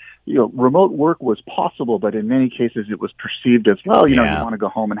happened, remote work was possible, but in many cases it was perceived as, well, you want to go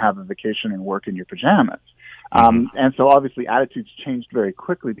home and have a vacation and work in your pajamas. And so obviously attitudes changed very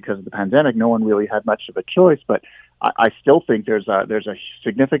quickly because of the pandemic. No one really had much of a choice, but I still think there's a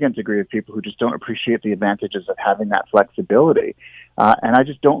significant degree of people who just don't appreciate the advantages of having that flexibility. And I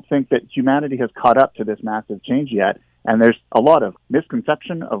just don't think that humanity has caught up to this massive change yet. And there's a lot of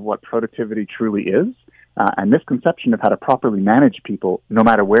misconception of what productivity truly is, and misconception of how to properly manage people no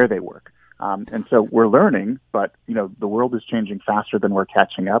matter where they work. And so we're learning, but, the world is changing faster than we're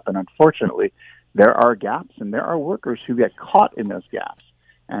catching up. And unfortunately, there are gaps and there are workers who get caught in those gaps.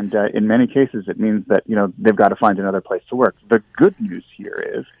 And in many cases, it means that, they've got to find another place to work. The good news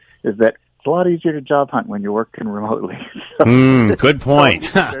here is that It's a lot easier to job hunt when you're working remotely. Good point.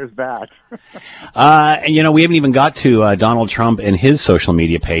 There's that. We haven't even got to Donald Trump and his social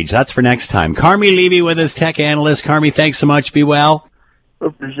media page. That's for next time. Carmi Levy with us, tech analyst. Carmi, thanks so much. Be well.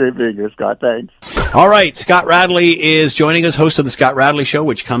 Appreciate being here, Scott. Thanks. All right. Scott Radley is joining us, host of the Scott Radley Show,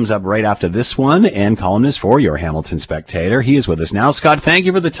 which comes up right after this one, and columnist for your Hamilton Spectator. He is with us now. Scott, thank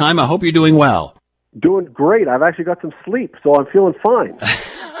you for the time. I hope you're doing well. Doing great. I've actually got some sleep, so I'm feeling fine.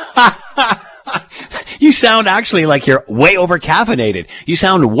 You sound actually like you're way over-caffeinated. You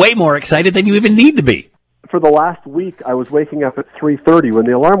sound way more excited than you even need to be. For the last week, I was waking up at 3:30. When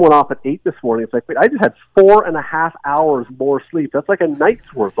the alarm went off at 8 this morning, it's like, wait, I just had 4.5 hours more sleep. That's like a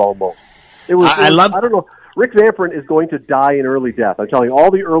night's worth almost. I don't know. Rick Zamperin is going to die an early death. I'm telling you,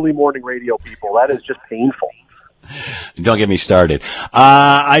 all the early morning radio people, that is just painful. Don't get me started.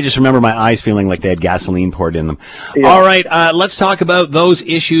 I just remember my eyes feeling like they had gasoline poured in them. Yeah. All right, let's talk about those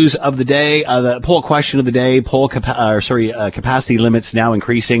issues of the day. The poll question of the day, capacity limits now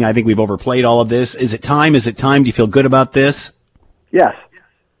increasing. I think we've overplayed all of this. Is it time? Do you feel good about this? Yes,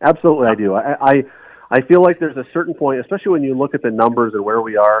 absolutely I do. I feel like there's a certain point, especially when you look at the numbers and where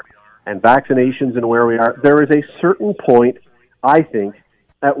we are and vaccinations and where we are, there is a certain point, I think,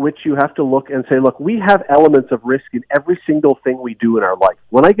 at which you have to look and say, look, we have elements of risk in every single thing we do in our life.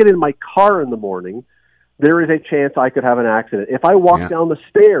 When I get in my car in the morning, there is a chance I could have an accident. If I walk down the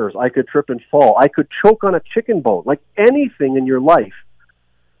stairs, I could trip and fall. I could choke on a chicken bone. Like anything in your life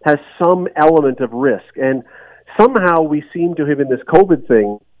has some element of risk. And somehow we seem to have, in this COVID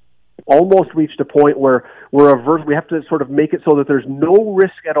thing, almost reached a point where we're averse. We have to sort of make it so that there's no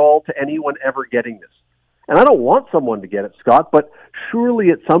risk at all to anyone ever getting this. And I don't want someone to get it, Scott, but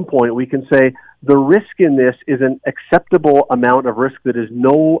surely at some point we can say the risk in this is an acceptable amount of risk that is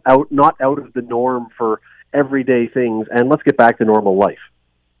not out of the norm for everyday things, and let's get back to normal life.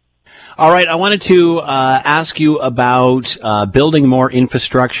 All right, I wanted to ask you about building more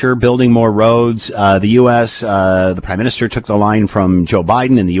infrastructure, building more roads. The U.S., the Prime Minister took the line from Joe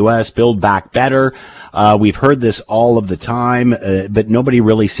Biden in the U.S., Build Back Better. We've heard this all of the time, but nobody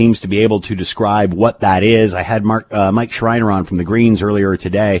really seems to be able to describe what that is. I had Mike Schreiner on from the Greens earlier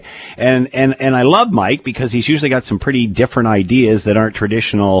today, and I love Mike because he's usually got some pretty different ideas that aren't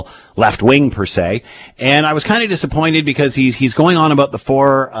traditional left wing per se. And I was kind of disappointed because he's going on about the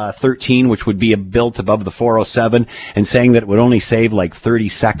 413, which would be built above the 407, and saying that it would only save like 30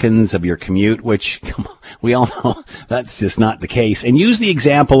 seconds of your commute, which we all know that's just not the case. And use the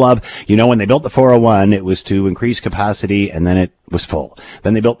example of, when they built the 401, it was to increase capacity and then it was full.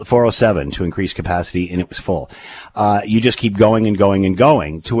 Then they built the 407 to increase capacity and it was full. You just keep going and going and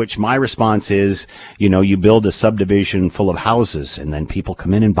going, to which my response is, you build a subdivision full of houses and then people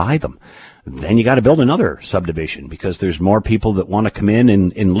come in and buy them. Then you got to build another subdivision because there's more people that want to come in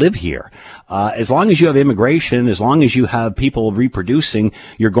and live here. As long as you have immigration, as long as you have people reproducing,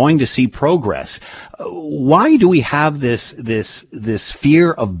 you're going to see progress. Why do we have this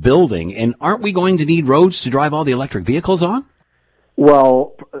fear of building? And aren't we going to need roads to drive all the electric vehicles on?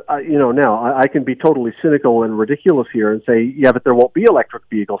 Well, now I can be totally cynical and ridiculous here and say, yeah, but there won't be electric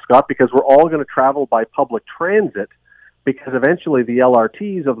vehicles, Scott, because we're all going to travel by public transit. Because eventually the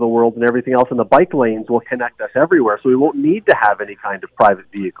LRTs of the world and everything else in the bike lanes will connect us everywhere, so we won't need to have any kind of private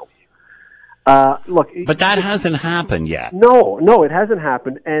vehicle. But that hasn't happened yet. No, it hasn't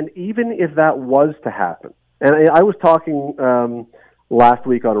happened. And even if that was to happen, and I was talking last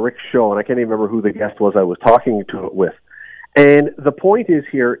week on Rick's show, and I can't even remember who the guest was I was talking to it with. And the point is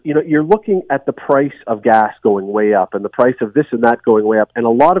here, you're looking at the price of gas going way up and the price of this and that going way up, and a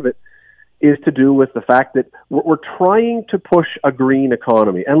lot of it is to do with the fact that we're trying to push a green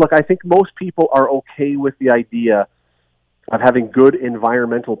economy. And look, I think most people are okay with the idea of having good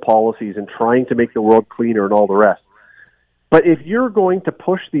environmental policies and trying to make the world cleaner and all the rest. But if you're going to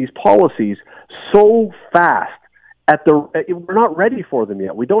push these policies so fast, we're not ready for them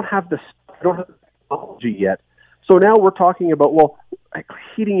yet. We don't have the technology yet. So now we're talking about,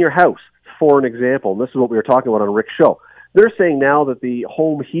 heating your house, for an example. And this is what we were talking about on Rick's show. They're saying now that the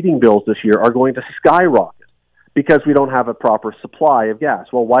home heating bills this year are going to skyrocket because we don't have a proper supply of gas.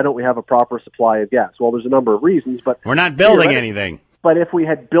 Well, why don't we have a proper supply of gas? Well, there's a number of reasons, but we're not building anything. But if we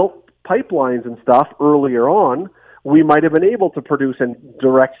had built pipelines and stuff earlier on, we might have been able to produce and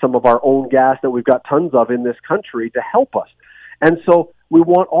direct some of our own gas that we've got tons of in this country to help us. And so we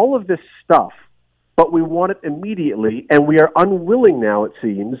want all of this stuff, but we want it immediately, and we are unwilling now, it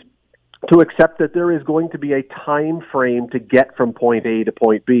seems, to accept that there is going to be a time frame to get from point A to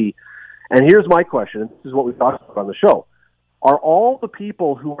point B. And here's my question, and this is what we talked about on the show. Are all the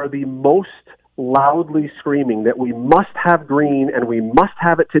people who are the most loudly screaming that we must have green and we must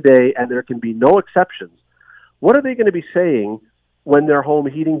have it today and there can be no exceptions, what are they going to be saying when their home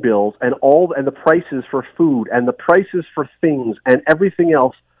heating bills and the prices for food and the prices for things and everything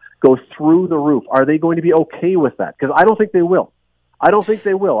else go through the roof? Are they going to be okay with that? Because I don't think they will.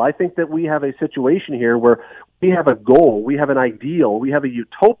 I think that we have a situation here where we have a goal, we have an ideal, we have a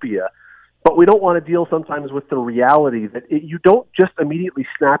utopia, but we don't want to deal sometimes with the reality that you don't just immediately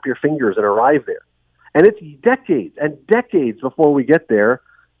snap your fingers and arrive there. And it's decades and decades before we get there.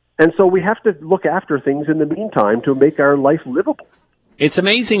 And so we have to look after things in the meantime to make our life livable. It's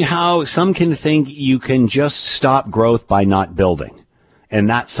amazing how some can think you can just stop growth by not building. And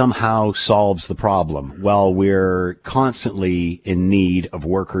that somehow solves the problem. Well, we're constantly in need of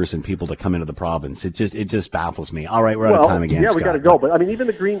workers and people to come into the province. It just baffles me. All right, we're out of time again, Yeah, Scott. We got to go. But I mean, even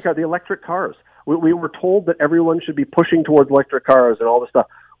the green car, the electric cars. We were told that everyone should be pushing towards electric cars and all this stuff.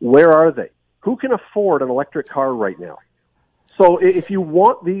 Where are they? Who can afford an electric car right now? So if you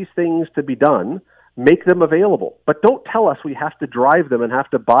want these things to be done, make them available. But don't tell us we have to drive them and have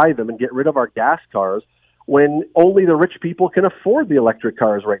to buy them and get rid of our gas cars when only the rich people can afford the electric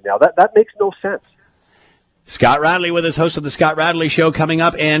cars right now. That makes no sense. Scott Radley with us, host of the Scott Radley Show coming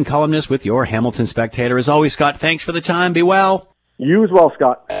up and columnist with your Hamilton Spectator. As always, Scott, thanks for the time. Be well. You as well,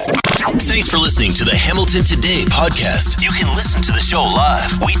 Scott. Thanks for listening to the Hamilton Today podcast. You can listen to the show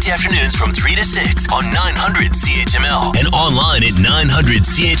live weekday afternoons from 3 to 6 on 900 CHML and online at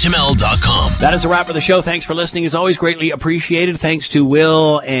 900CHML.com. That is a wrap for the show. Thanks for listening. As always, greatly appreciated. Thanks to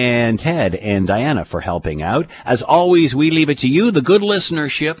Will and Ted and Diana for helping out. As always, we leave it to you, the good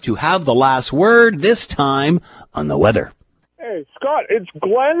listenership, to have the last word, this time on the weather. Hey, Scott, it's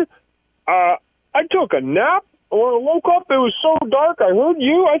Glenn. I took a nap. When I woke up, it was so dark, I heard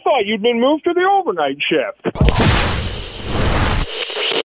you. I thought you'd been moved to the overnight shift.